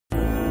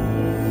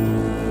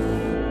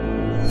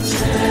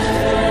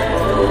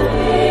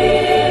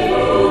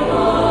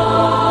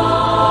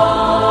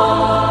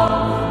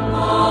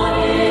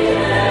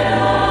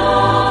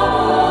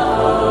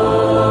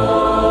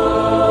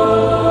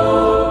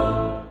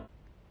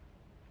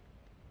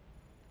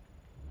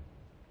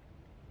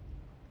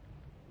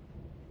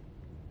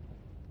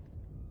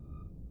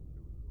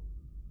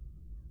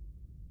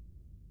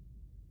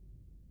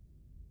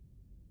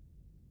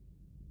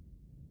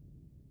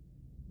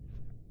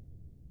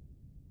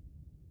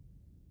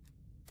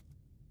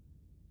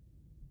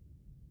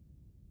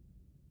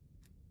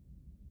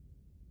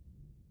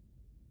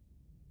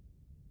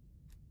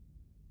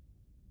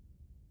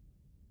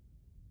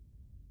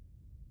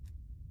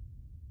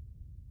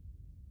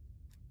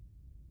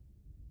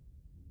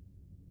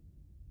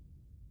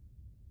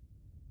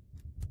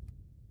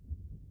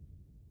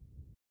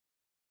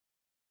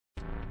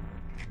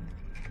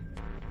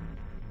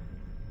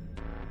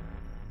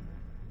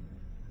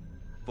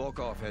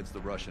Volkov heads the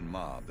Russian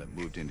mob that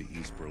moved into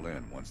East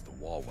Berlin once the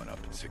wall went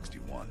up in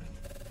 '61.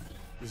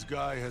 This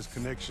guy has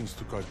connections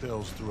to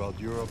cartels throughout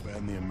Europe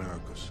and the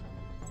Americas.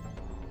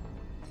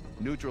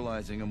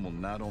 Neutralizing him will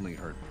not only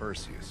hurt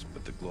Perseus,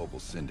 but the global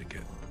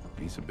syndicate.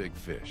 He's a big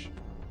fish.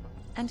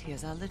 And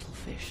here's our little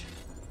fish,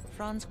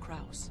 Franz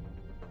Kraus.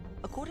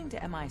 According to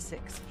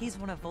MI6, he's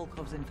one of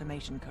Volkov's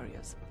information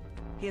couriers.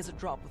 He has a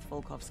drop with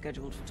Volkov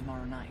scheduled for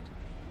tomorrow night.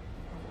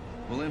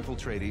 We'll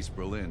infiltrate East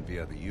Berlin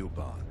via the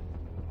U-Bahn.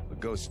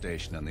 The ghost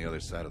station on the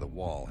other side of the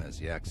wall has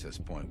the access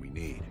point we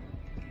need.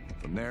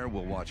 From there,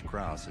 we'll watch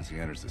Kraus as he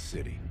enters the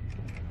city.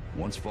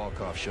 Once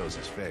Volkov shows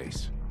his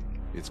face,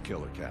 it's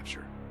killer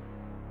capture.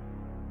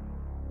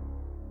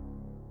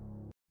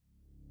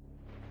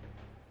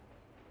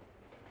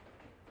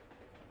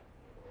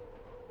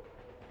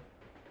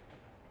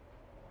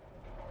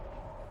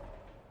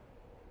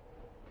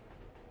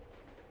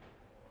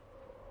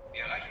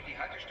 Wir erreichen die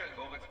Haltestelle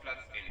Moritzplatz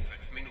in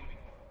 5 Minuten.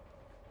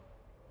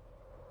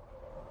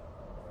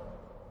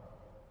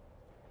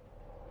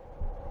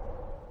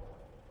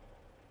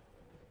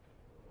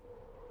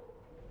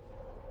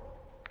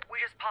 We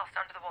just passed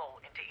under the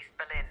wall into East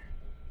Berlin.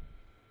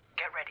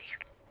 Get ready.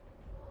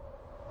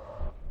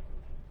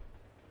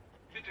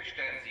 Bitte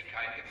stellen Sie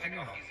kein Gepäck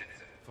auf die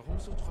Sitze. Warum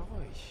so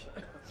traurig?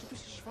 Du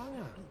bist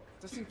schwanger.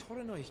 Das sind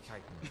tolle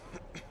Neuigkeiten.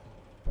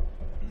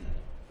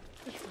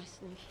 Ich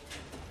weiß nicht.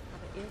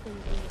 Aber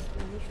irgendwie ist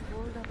mir nicht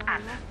wohl dabei,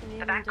 Anna,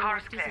 the back car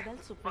is clear.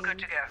 We're good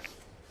to go.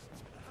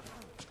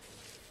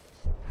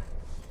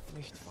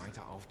 Nicht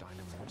weiter auf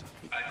deine Mutter.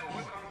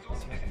 Alkoholkonsum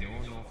Sie ist hat im nur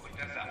Besuch noch ein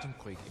untersagt.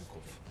 Atemprojekt im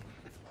Kopf.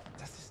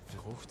 Das ist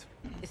verrucht.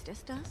 Ist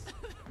es das?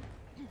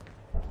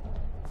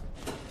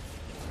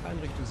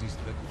 Heinrich, du siehst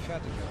wirklich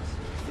fertig aus.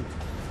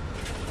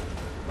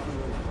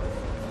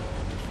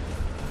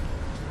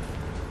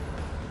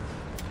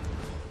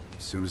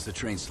 As soon as the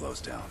train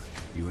slows down,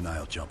 you and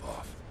I'll jump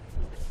off.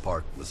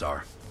 Park,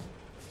 Lazar,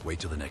 wait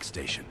till the next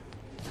station.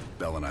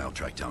 Bell and I'll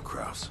track down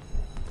Kraus.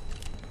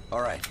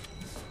 All right.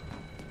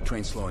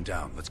 Train's slowing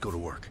down. Let's go to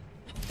work.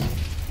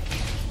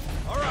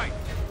 All right,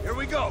 here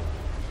we go.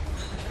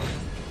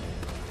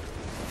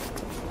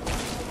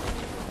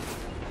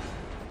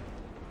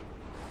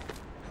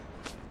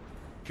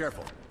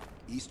 Careful.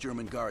 East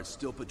German guards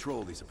still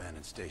patrol these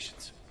abandoned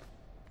stations.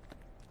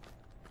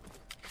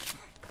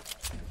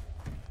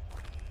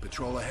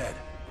 Patrol ahead.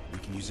 We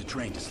can use a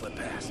train to slip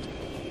past.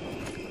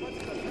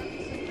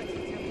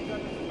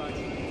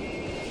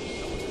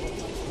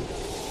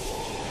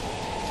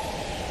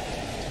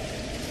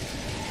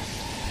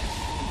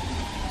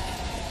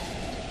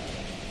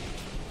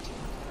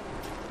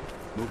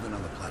 Movement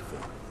on the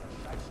platform.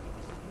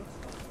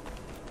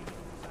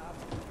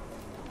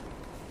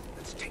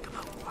 Let's take him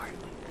out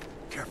quietly.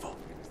 Careful.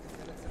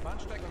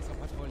 Bahnsteig unserer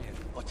Patrouille.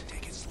 But to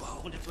take it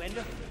slow. Runde zu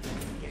Ende.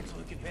 Geh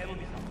zurück in Werbung.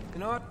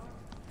 In Ordnung.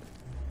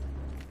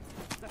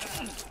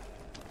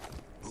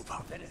 Move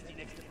up. Wenn es die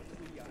nächste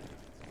Patrouille ein.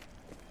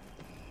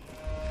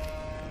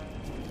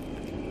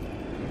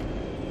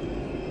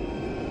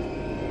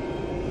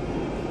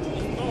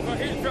 Ich brauche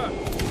Hilfe!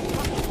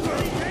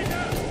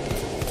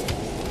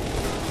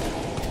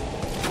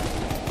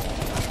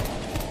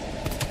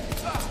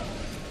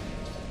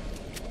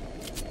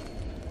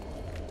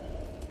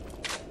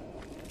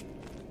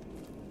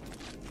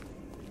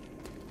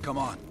 Come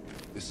on.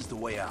 This is the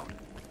way out.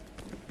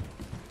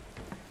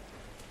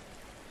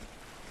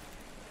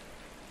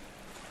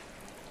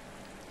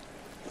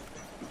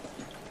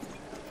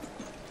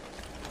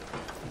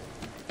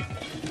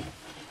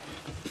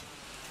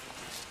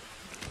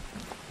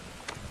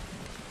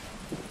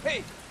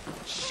 Hey!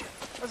 Shit!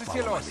 Was ist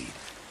Follow hier my los? lead.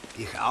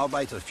 Ich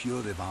arbeite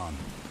für die Bahn.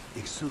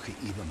 Ich suche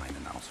über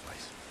meinen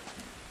Ausweis.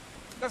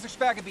 Das ist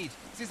Sperrgebiet.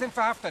 Sie sind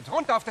verhaftet.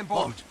 Runter auf den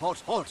Boden.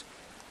 Halt!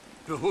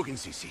 Beruhigen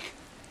Sie sich.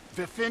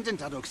 Wir finden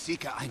dadurch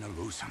sicher eine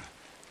Lösung.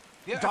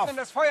 Wir Dorf. öffnen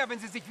das Feuer, wenn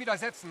Sie sich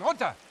widersetzen.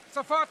 Runter!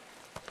 Sofort!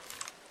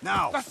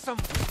 Now! Was zum...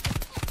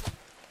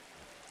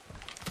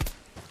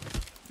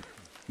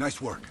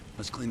 Nice work.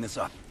 Let's clean this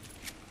up.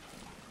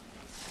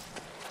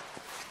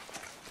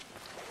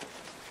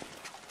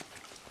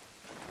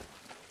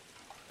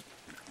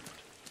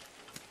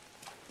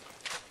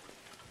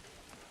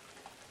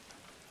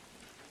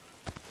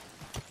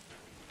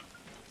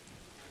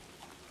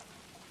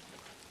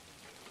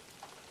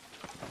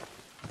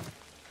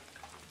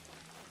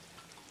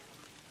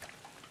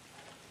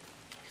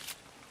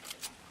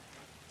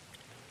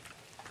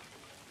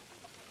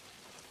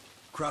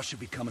 Kraus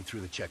should be coming through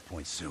the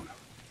checkpoint soon.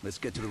 Let's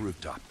get to the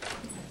rooftop.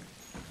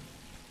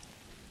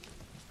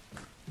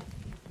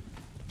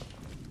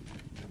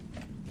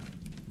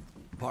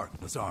 Park,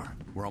 Lazar,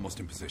 we're almost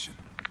in position.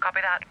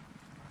 Copy that.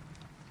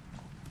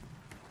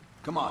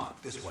 Come on,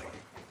 this way.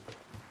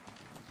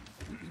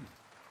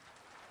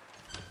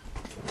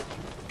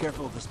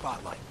 Careful of the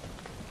spotlight.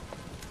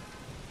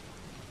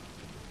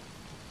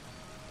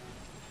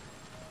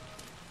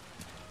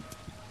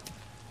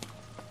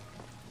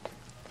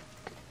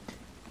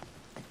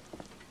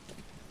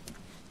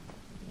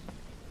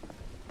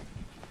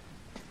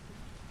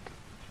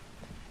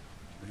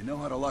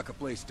 how to lock a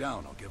place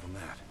down, I'll give him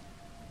that.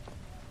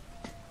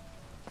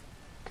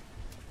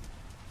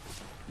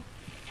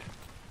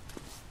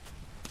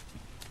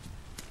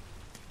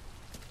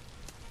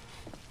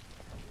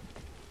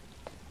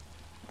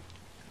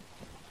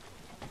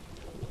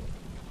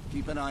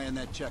 Keep an eye on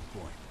that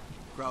checkpoint.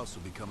 Kraus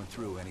will be coming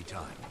through any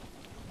time.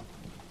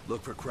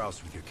 Look for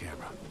Kraus with your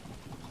camera.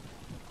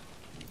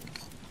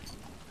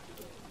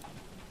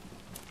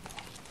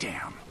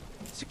 Damn.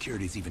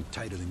 Security's even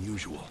tighter than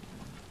usual.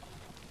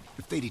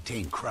 If they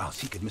detain Kraus,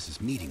 he could miss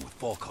his meeting with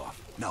Volkov.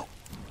 No.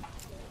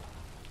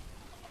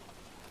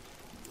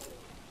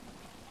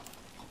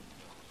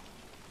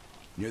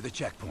 Near the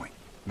checkpoint.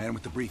 Man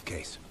with the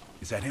briefcase.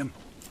 Is that him?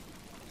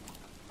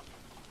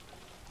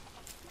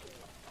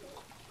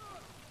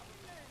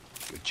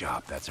 Good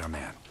job. That's our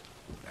man.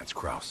 That's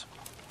Kraus.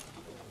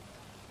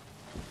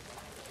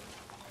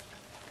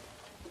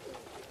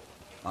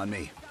 On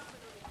me.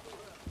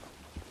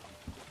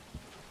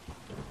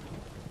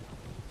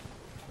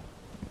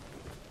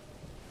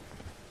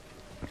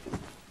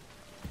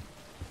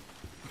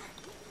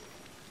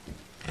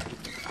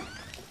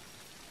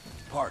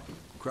 Park.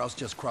 Kraus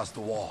just crossed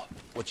the wall.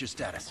 What's your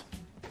status?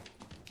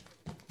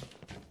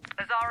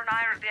 Azar and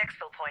I are at the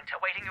exfil point,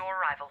 awaiting your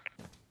arrival.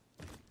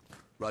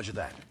 Roger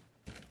that.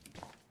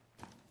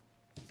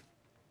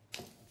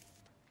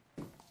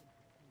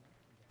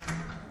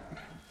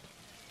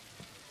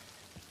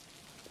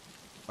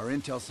 Our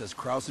intel says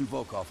Kraus and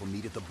Volkov will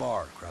meet at the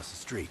bar across the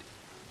street.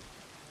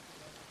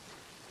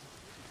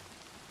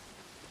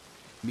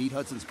 Meet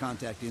Hudson's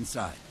contact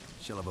inside.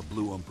 She'll have a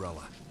blue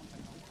umbrella.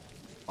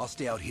 I'll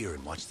stay out here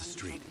and watch the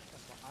street.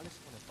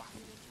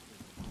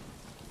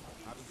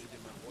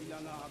 Wie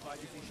lange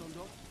arbeitet sie schon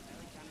dort?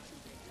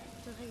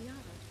 3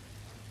 Jahre.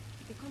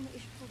 Bekomme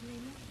ich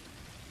Probleme?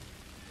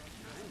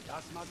 Nein,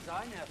 das mag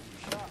sein, Herr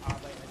Fischer,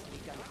 aber es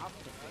liegt ein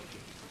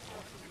Haftbefehl.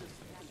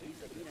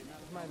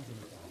 Was meinen Sie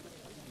mit?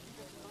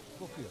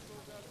 Wofür?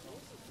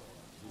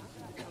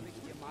 Kann ich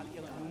dir mal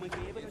Ihre Nummer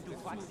geben und du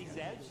fragst sie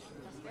selbst?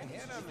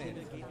 Her damit.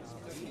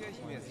 Interessiere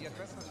ich mir. Sie hat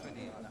Besseres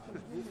verdient.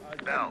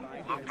 Bell,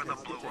 look for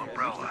the blue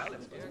umbrella.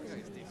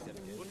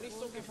 Und nicht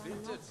so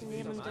gefiltert.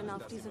 Jemanden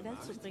auf diese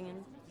Welt zu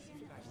bringen.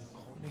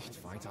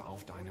 Nicht weiter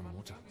auf deine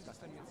Mutter.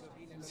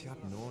 Sie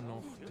hat nur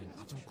noch den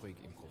Atomkrieg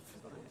im Kopf.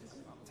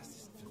 Das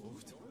ist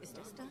verrückt. Ist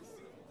das das?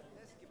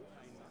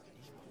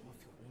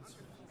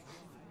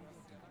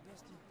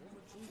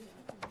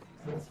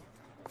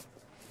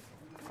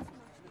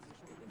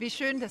 Wie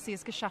schön, dass Sie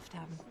es geschafft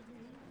haben.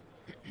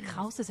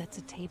 Krause sets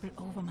a table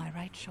over my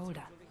right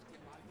shoulder.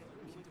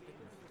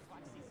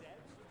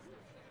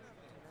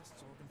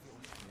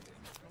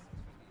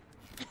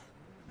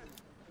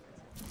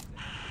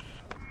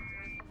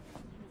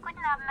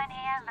 Guten Abend, mein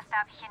Herr. Was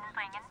darf ich Ihnen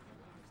bringen?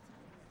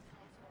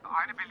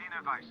 Eine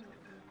Berliner Weiße,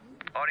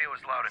 bitte. Audio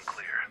is loud and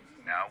clear.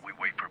 Now we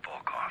wait for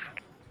Volkov.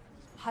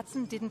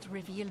 Hudson didn't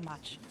reveal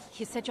much.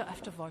 He said you're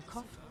after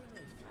Volkov?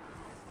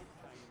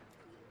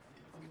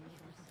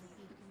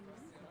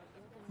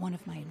 One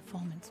of my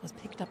informants was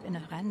picked up in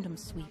a random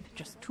sweep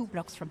just 2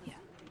 blocks from here.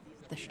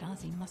 The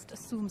Stasi must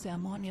assume there are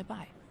more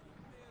nearby.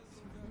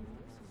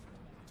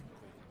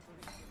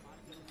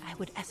 I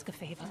would ask a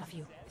favor of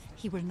you.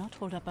 He will not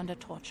hold up under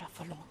torture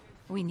for long.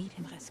 We need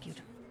him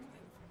rescued.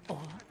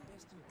 Or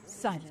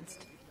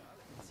silenced.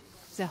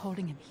 They're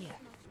holding him here.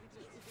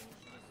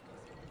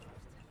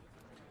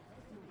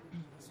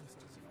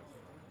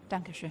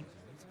 Dankeschön.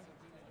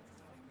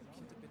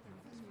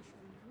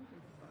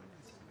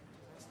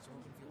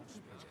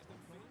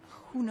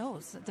 Who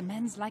knows? The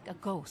man's like a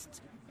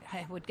ghost.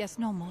 I would guess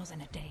no more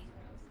than a day.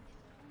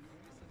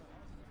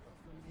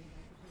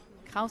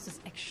 Kraus is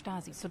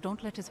ex-Stasi, so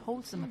don't let his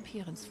wholesome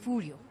appearance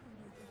fool you.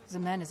 The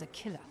man is a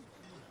killer.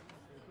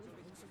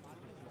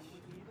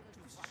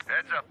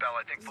 Heads up, Bell.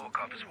 I think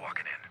Volkov is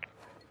walking in.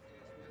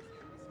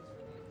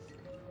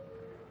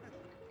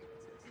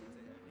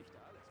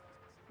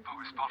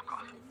 Wo ist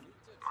Volkov?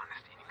 Man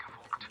ist Ihnen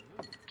gefolgt.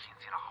 Gehen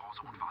Sie nach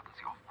Hause und warten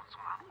Sie auf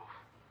unseren Anruf.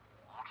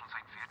 Rot und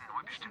sein Pferd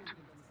neu bestimmt.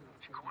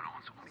 Wir kümmern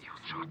uns um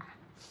Ihren Schaden.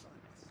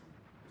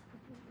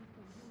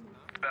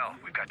 Bell,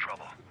 we've got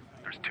trouble.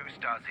 There's 2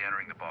 Stasi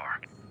entering the bar.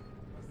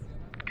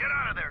 Get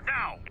out of there,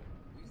 now!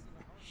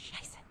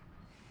 Scheiße.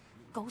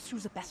 Go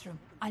through the bathroom.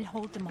 I'll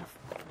hold them off.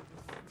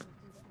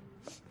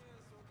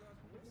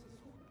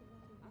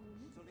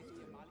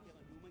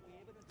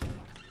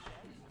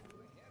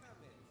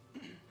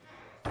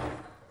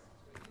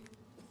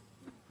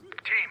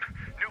 Team,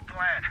 new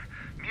plan.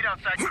 Meet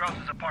outside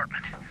Kraus's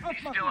apartment. He's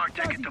still our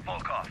ticket to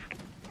Volkov.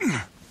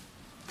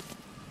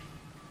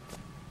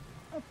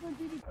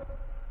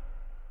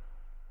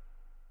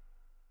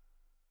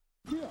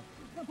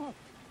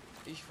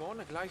 Ich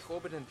wohne gleich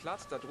oben den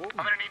Platz da droben.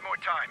 I'm gonna need more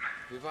time.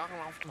 Wir waren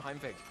auf dem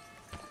Heimweg.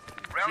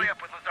 Rally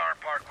up with Lazar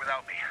Park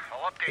without me.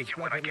 I'll update Ich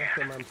you when I bleibe noch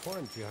bei can. meinem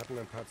Freund. Wir hatten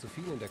ein paar zu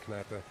viel in der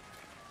Kneipe.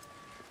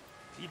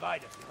 Sie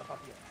beide, Ihre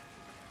Papiere.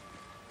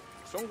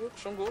 Schon gut,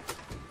 schon gut.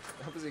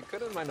 Aber Sie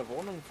können meine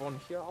Wohnung von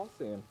hier aus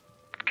sehen.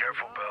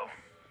 Careful, Bell.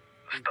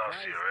 The Ich Stasi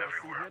weiß, are dass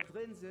Sie everywhere. hier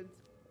drin sind.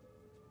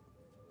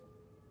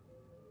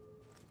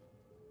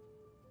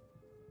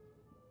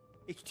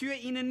 Ich tue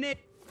Ihnen nicht.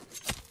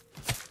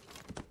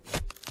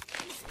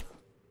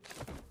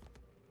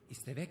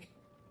 Ist er weg?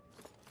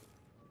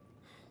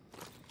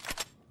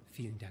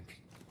 Vielen Dank.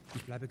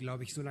 Ich bleibe,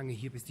 glaube ich, so lange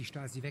hier, bis die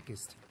Stasi weg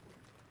ist.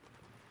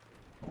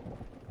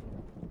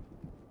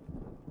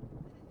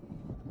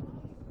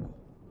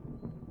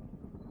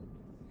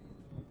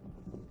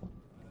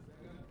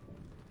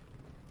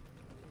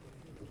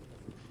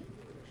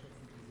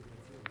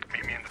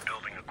 Meet me in the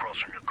building across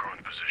from your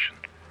current position.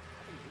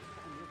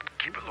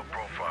 Keep a low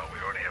profile. We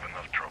already have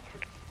enough trouble.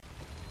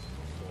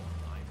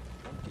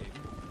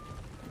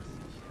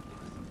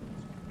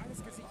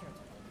 Alles gesichert.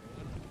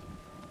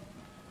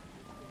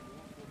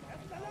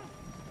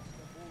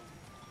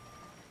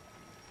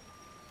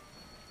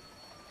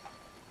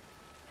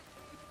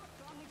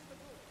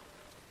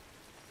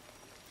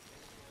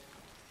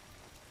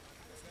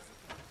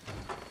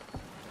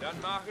 Dann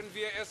machen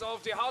wir es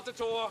auf die harte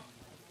Tour.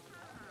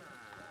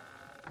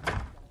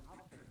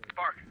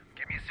 Park,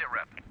 give me a sit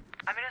rep.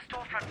 I'm in a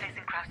storefront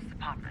facing Krause's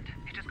apartment.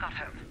 He just got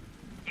home.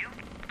 You?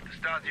 The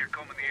Stasi are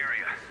combing the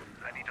area.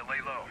 I need to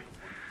lay low.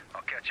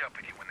 I'll catch up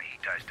with you when the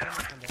heat dies down.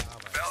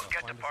 Bell,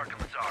 get to Park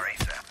and Lazar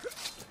ASAP.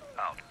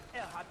 Out.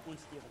 Hat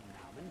uns Ihren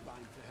Namen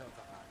beim Verhör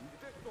verraten.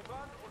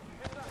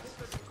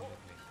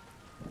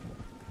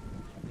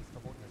 Nichts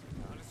Verbotenes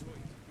getan. Alles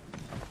ruhig.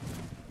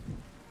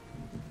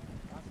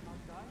 Das mag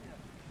sein, Herr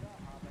Fischer,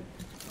 aber es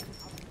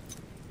ist ein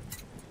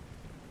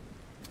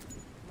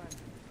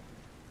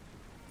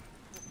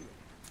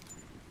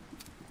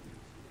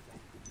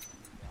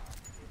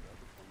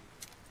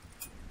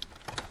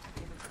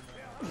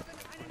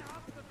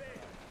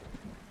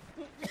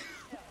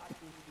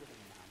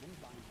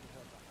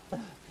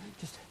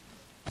Just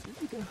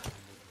let me go.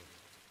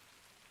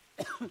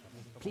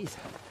 Please.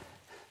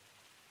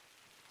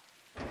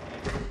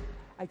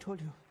 I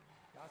told you.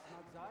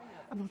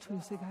 I'm not who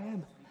you think I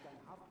am.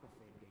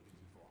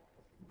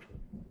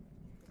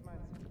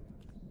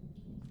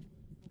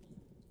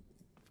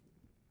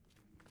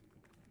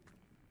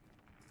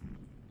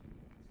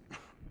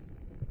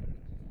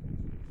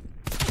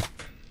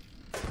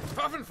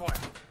 Waffenfeuer!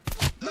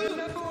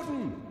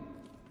 Boden!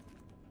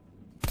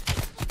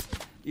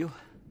 You,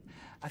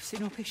 I've seen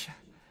your picture.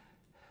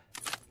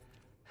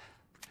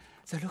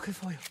 They're looking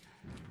for you.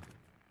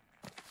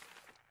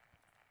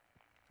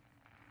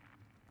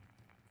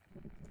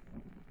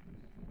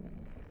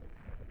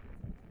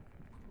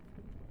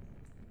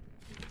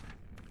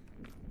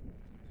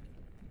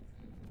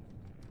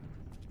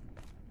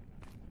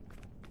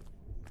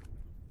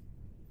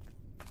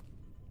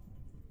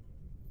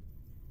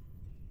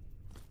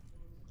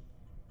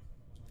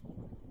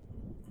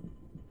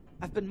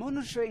 I've been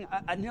monitoring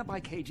a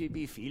nearby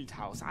KGB field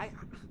house. I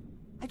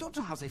don't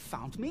know how they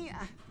found me.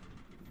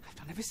 I've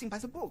done everything by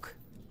the book.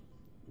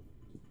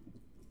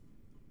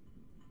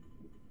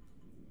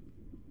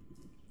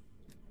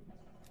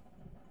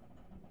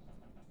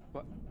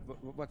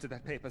 What did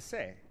that paper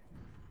say?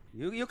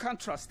 You can't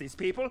trust these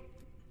people.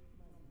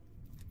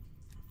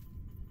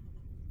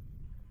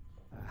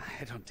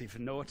 I don't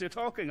even know what you're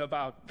talking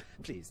about.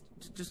 Please,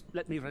 just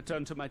let me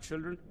return to my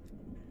children.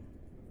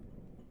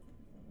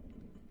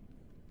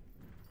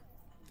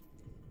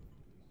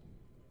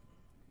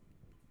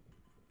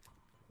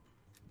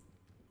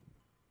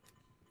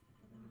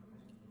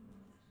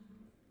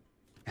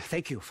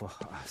 Thank you for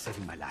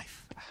saving my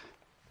life.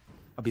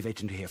 I'll be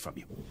waiting to hear from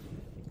you.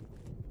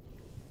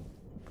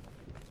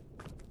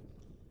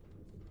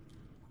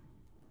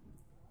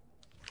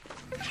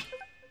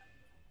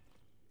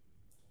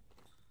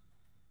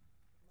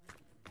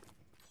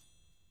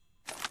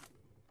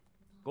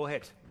 Go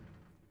ahead.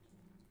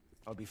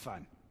 I'll be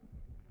fine.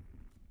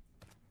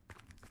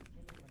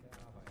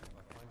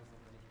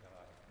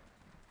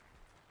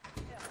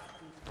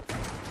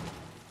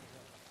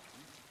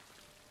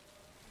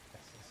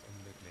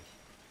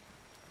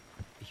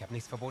 Ich habe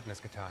nichts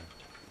Verbotenes getan.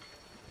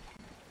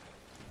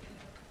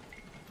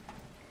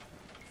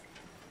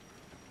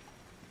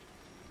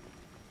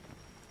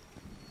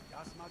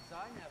 Das mag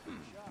sein, Herr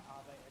Fischer,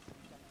 aber es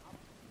liegt ein Ab.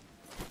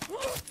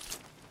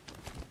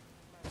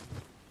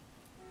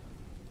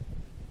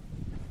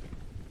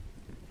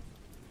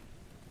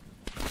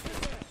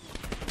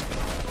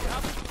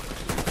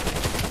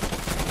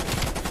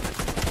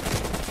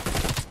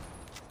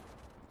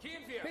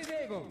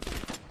 Bewegung!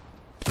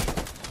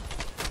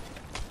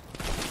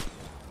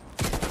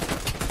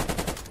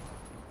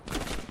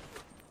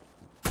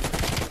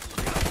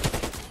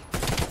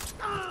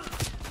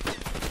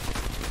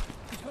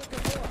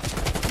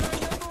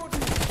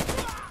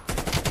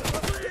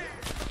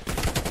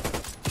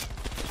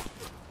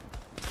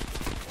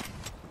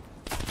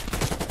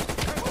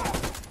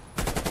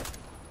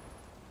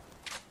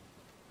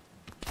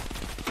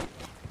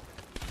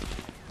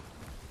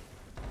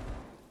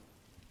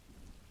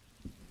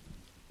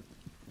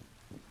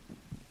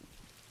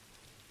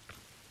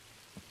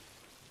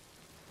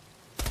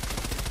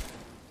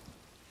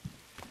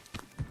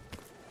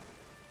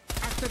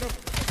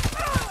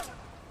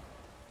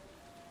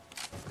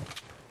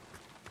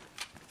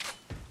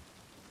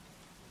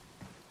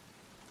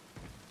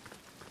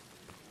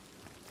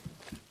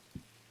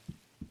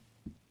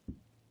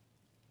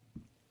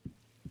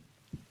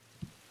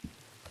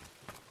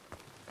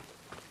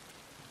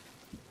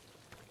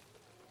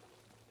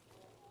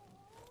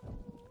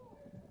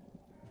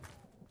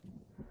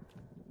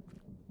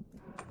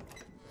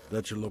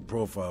 That's your low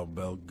profile,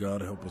 Bell.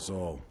 God help us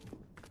all.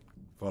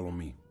 Follow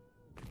me.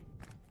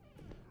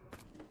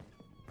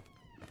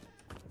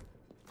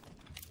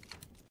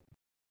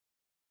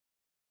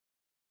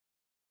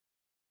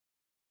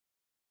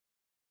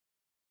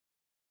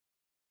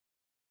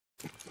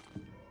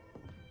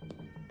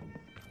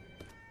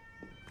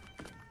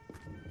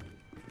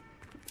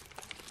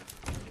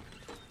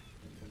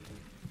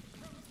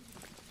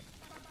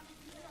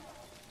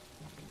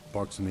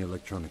 Park's in the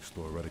electronics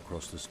store right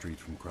across the street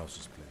from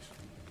Krause's place.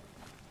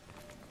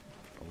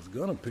 I was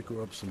gonna pick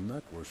her up some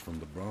knackwurst from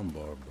the Brown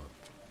Bar,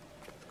 but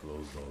it's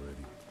closed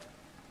already.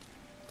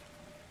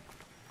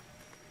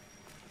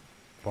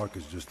 Park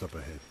is just up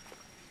ahead.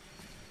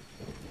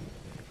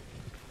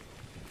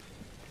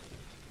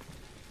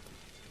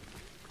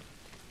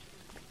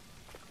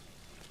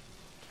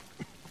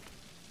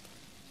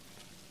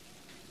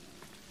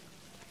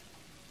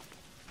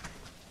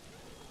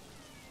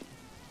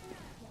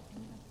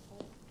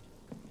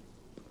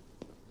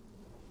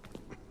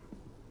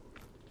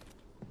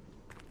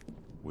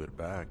 We're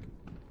back.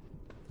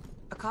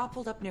 A car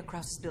pulled up near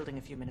Krause's building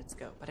a few minutes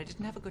ago, but I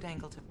didn't have a good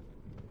angle to...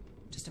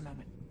 Just a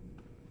moment.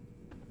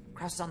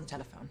 Kraus is on the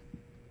telephone.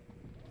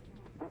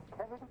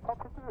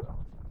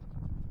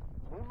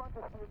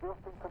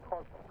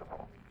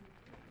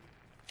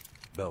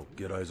 Bell,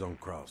 get eyes on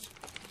Kraus.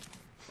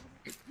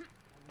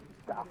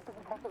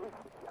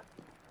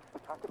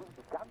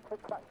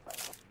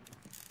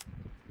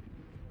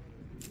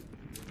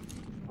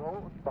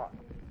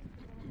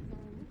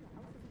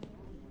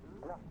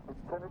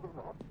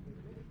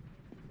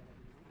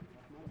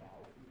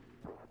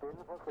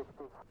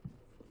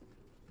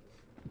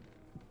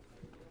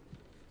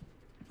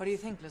 What do you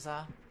think,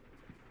 Lazar?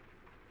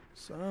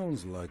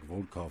 Sounds like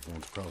Volkov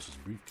wants Kraus's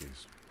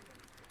briefcase.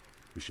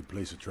 We should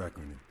place a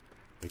tracker in it.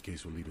 That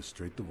case will lead us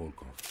straight to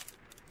Volkov.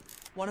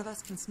 One of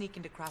us can sneak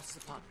into Kraus's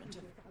apartment.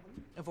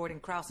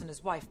 Avoiding Kraus and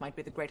his wife might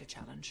be the greater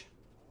challenge.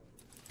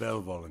 Bell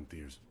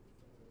volunteers.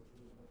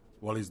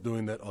 While he's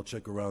doing that, I'll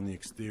check around the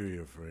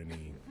exterior for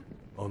any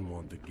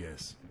unwanted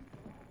guests.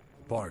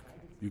 Park,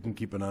 you can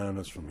keep an eye on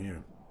us from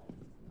here.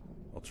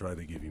 I'll try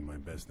to give you my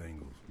best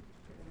angles.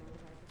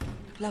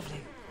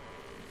 Lovely.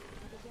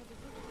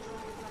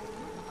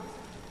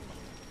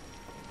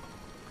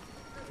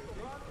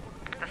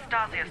 The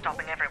Stasi are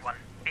stopping everyone.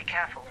 Be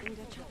careful.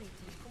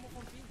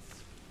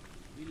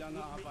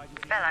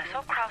 Bell, I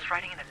saw Kraus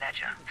writing in a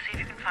ledger. See if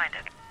you can find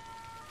it.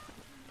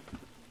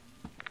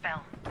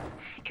 Bell,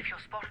 if you're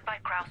spotted by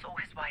Kraus or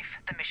his wife,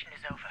 the mission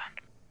is over.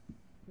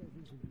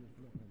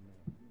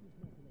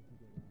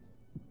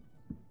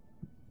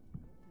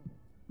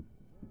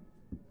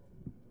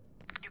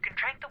 You can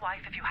trank the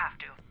wife if you have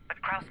to,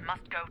 but Kraus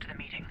must go to the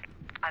meeting.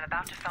 I'm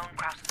about to phone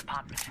Kraus's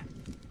apartment.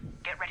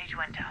 Get ready to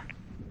enter.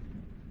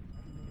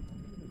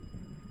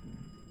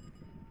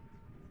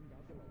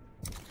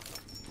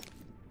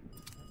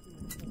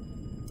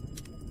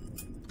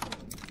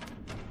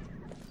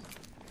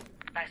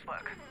 Nice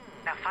work.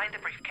 Now find the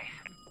briefcase.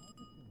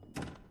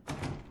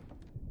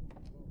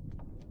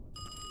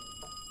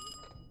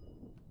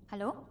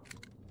 Hallo?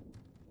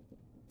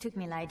 Tut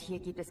mir leid, hier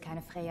gibt es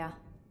keine Freya.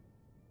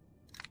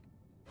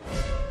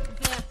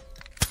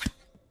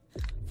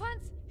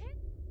 Franz!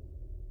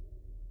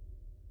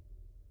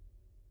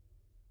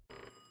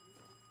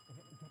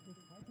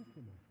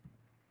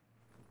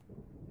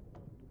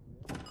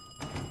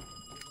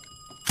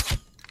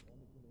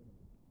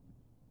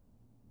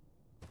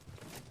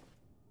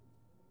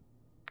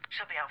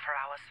 She'll be out for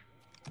hours.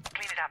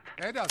 Clean it up.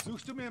 Ada,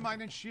 suchst du mir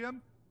meinen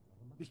Schirm?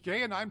 Ich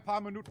gehe in ein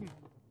paar Minuten.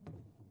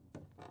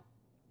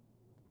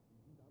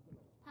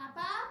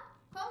 Papa,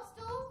 kommst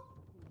du?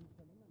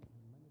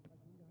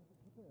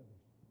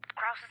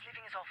 Kraus is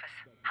leaving his office.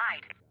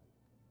 Hide.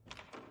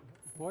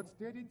 Putz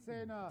dir die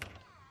Zähne.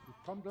 Ich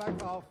komm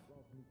gleich auf.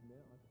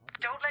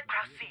 Don't let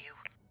Kraus see you.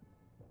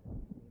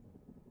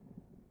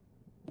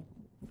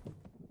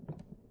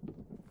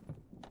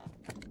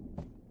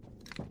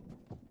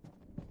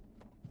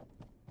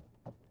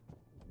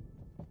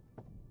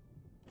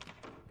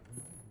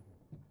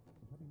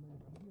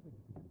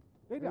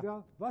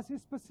 Ada, was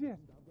ist passiert?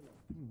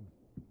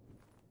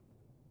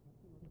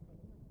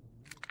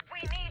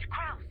 We need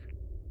Kraus.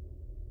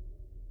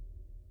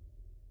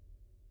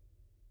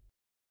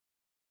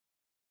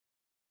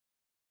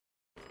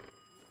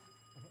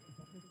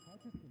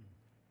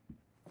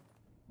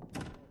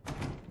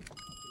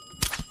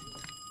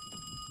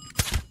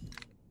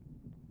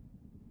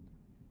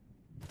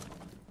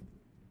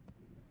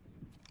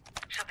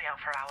 She'll be out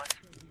for hours.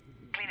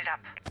 Clean it up.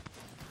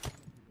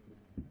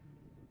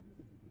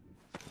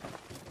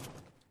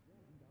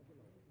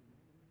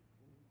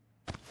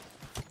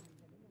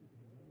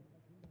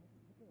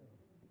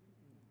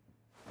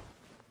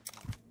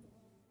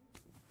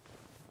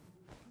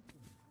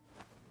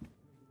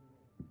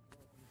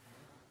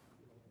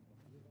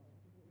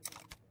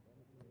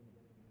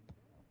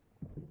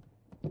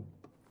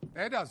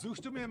 Ada,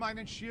 suchst du mir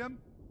meinen Schirm?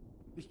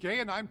 Ich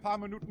gehe in ein paar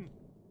Minuten.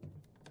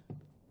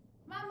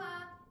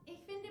 Mama,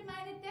 ich finde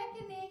meine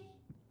Decke nicht.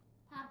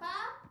 Papa,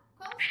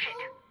 kommst Shit,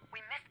 du? we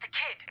missed the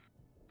kid.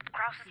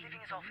 Kraus is leaving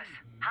his office.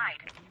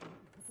 Hide.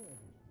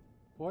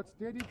 Putz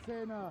dir die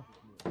Zähne.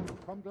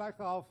 Ich komm gleich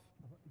rauf.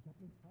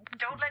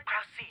 Don't let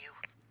Kraus see you.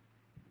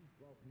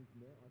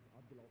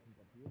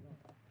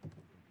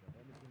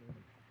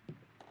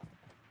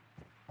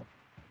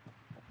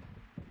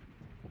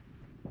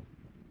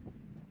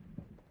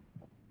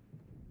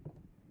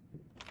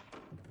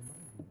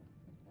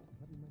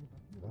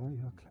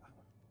 Ja, klar.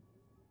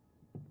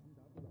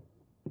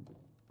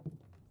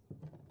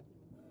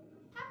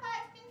 Papa,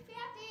 ich bin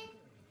fertig.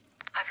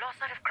 I've lost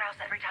sight of Kraus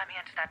every time he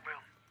enters that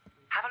room.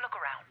 Have a look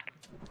around.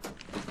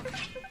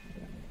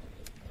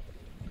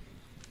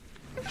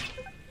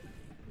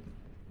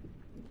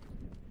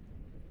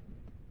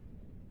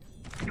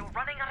 You're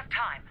running out of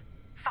time.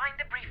 Find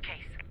the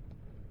briefcase.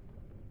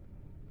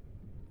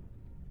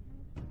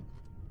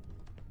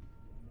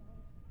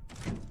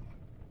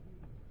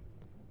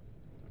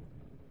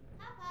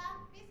 Papa,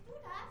 bist du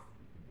das?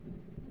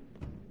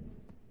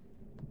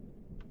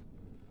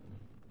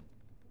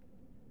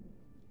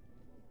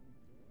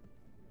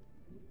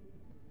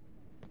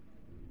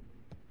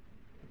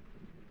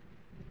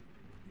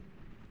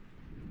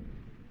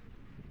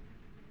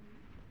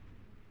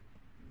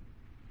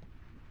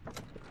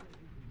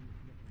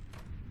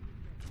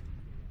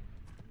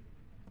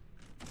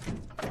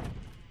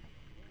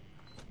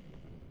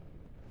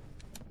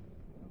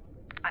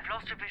 I've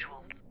lost your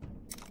visual.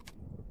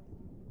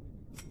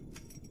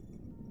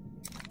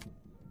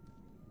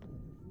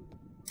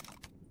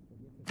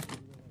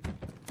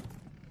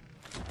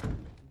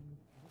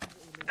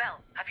 Bell,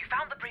 have you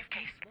found the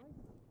briefcase?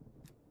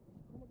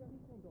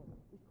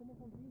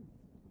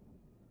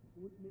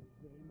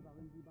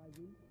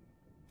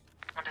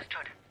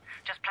 Understood.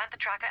 Just plant the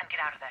tracker and get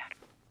out of there.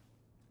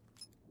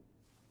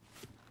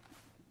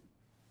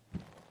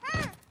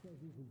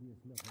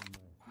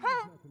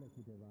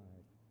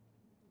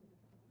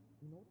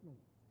 In Ordnung.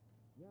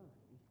 Ja,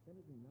 ich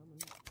kenne den Namen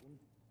und...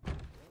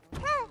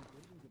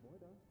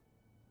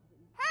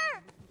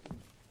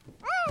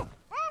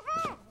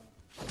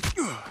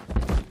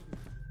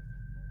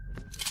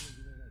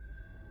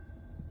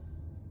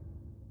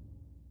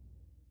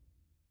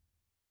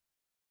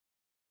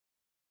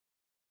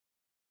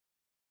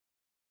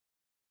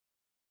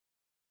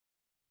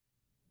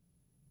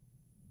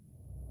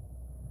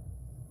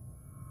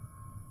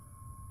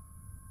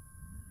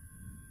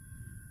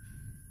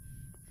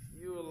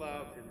 You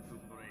allowed him to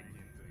break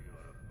into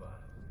your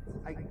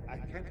apartment. I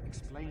can't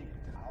explain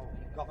how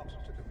he got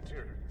to the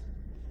turret.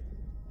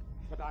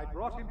 But I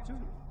brought him to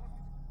you.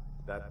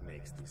 That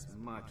makes this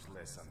much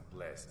less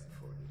unpleasant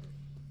for you.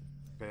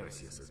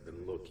 Perseus has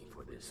been looking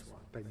for this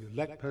one. Then you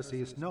let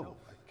Perseus know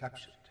I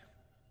captured him.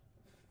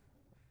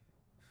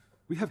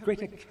 We have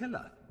Greta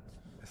Killer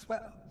as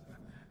well.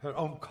 Her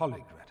own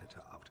colleague ratted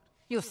her out.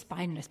 You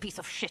spineless piece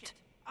of shit.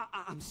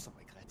 I'm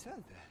sorry, Greta.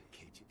 The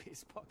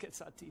KGB's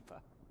pockets are deeper.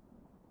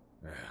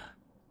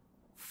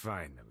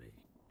 Finally.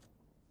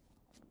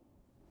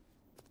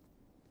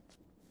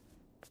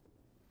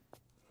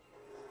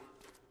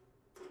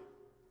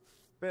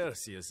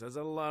 Perseus has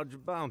a large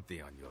bounty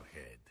on your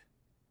head.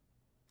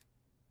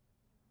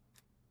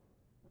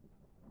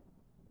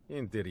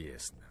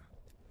 Интересно.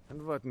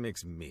 And what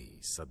makes me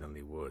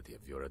suddenly worthy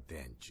of your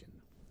attention?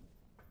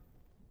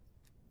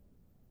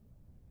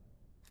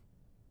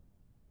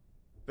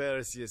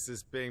 Perseus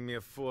is paying me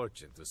a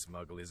fortune to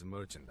smuggle his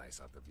merchandise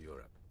out of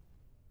Europe.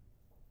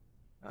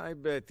 I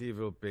bet he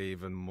will pay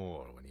even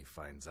more when he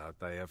finds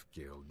out I have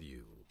killed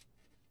you.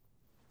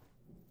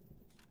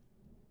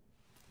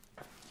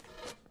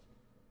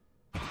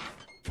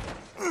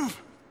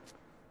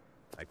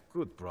 I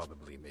could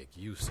probably make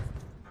use of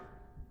it,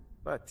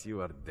 but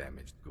you are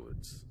damaged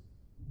goods.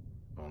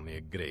 Only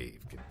a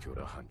grave can cure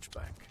a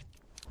hunchback.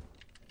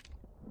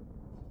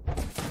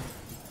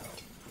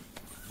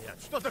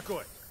 Нет, что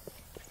такое?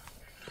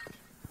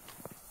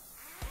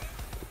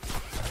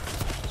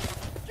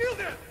 Kill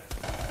them!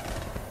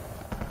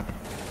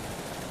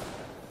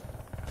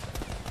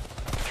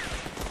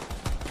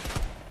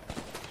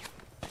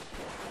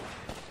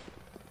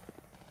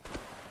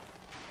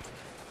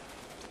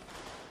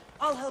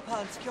 I'll help her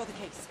and secure the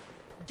case.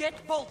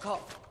 Get Volkov!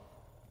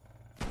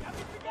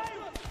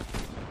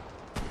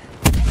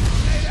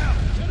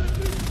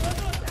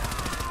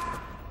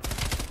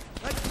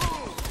 Let's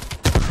move!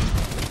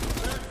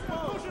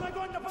 Нужен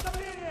огонь на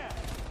подавление!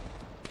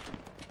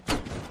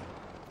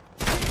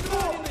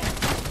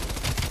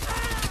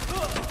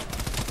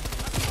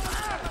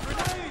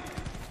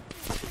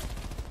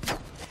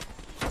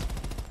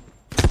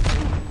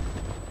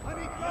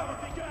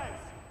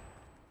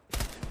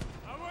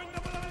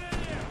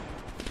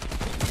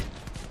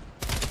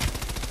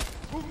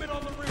 Movement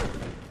on the rear!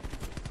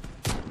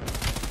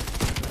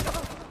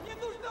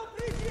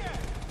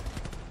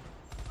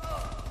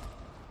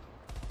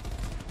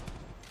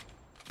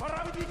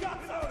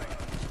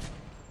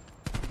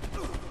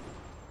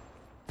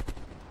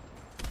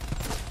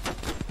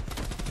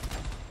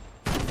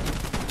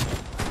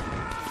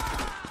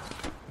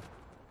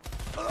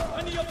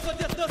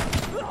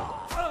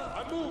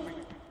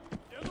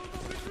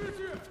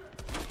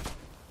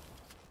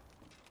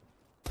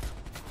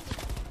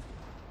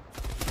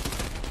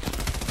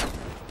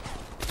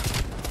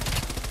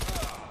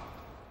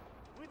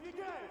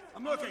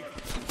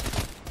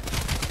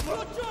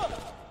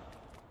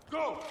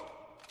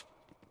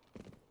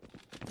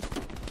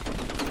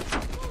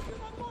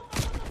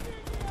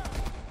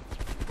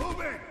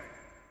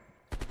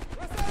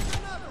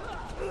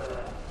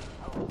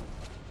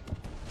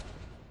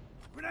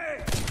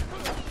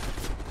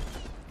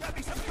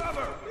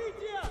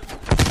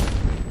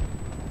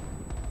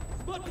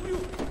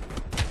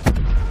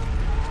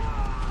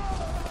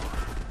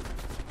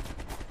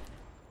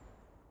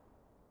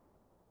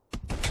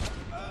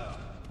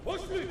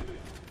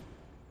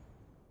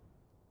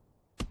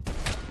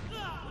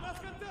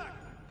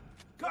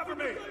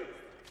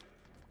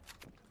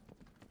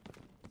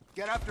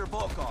 Get after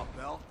Volkov,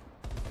 Bell.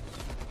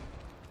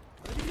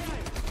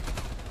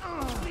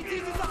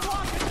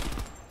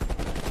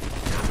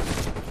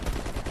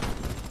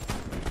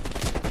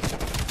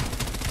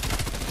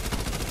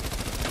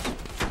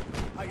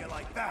 How you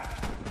like that?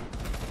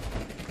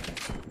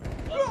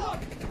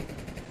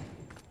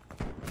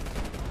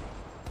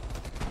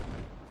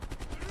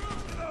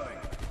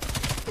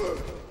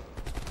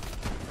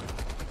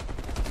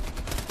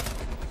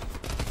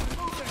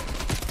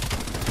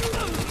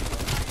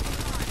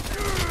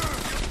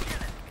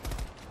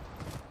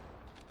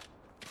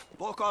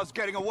 Volkov's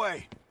getting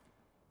away.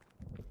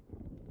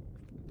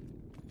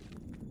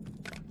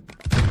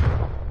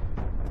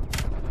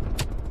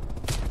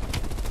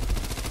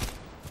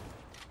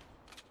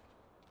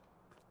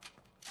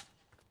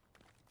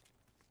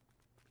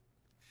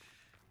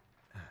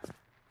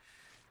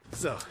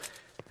 So,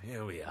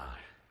 here we are.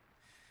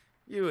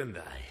 You and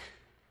I.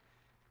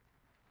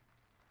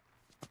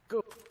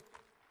 Go.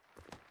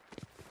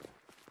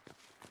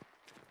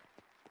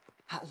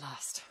 At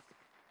last.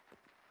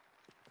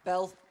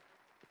 Bell,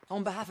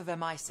 on behalf of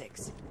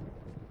MI6,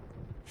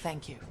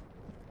 thank you.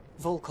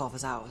 Volkov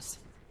is ours.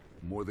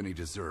 More than he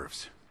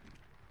deserves.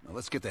 Now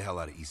let's get the hell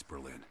out of East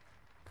Berlin.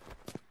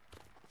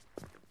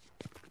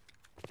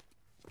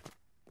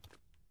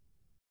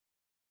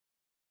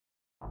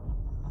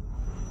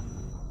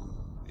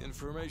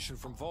 Information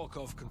from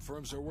Volkov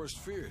confirms our worst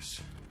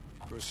fears.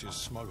 Perseus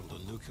smuggled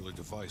a nuclear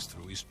device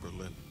through East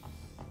Berlin.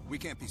 We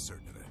can't be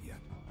certain of that yet.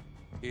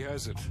 He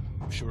has it.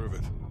 I'm sure of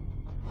it.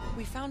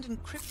 We found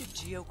encrypted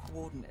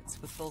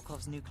geo-coordinates with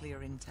Volkov's nuclear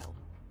intel.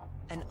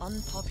 An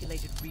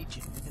unpopulated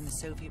region within the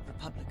Soviet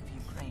Republic of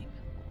Ukraine.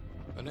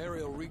 An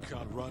aerial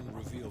recon run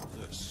revealed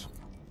this.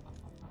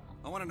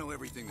 I want to know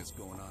everything that's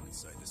going on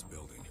inside this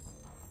building.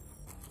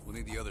 We'll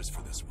need the others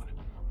for this one.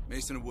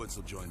 Mason and Woods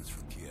will join us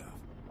from Kiev.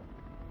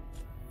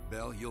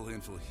 Bell, you'll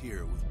infill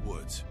here with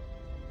Woods.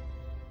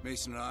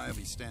 Mason and I will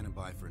be standing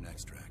by for an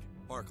extract.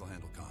 Park will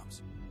handle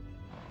comms.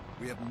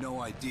 We have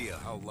no idea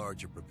how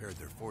large or prepared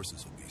their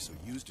forces will be, so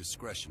use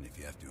discretion if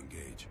you have to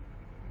engage.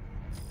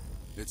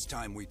 It's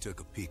time we took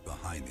a peek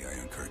behind the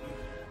Iron Curtain.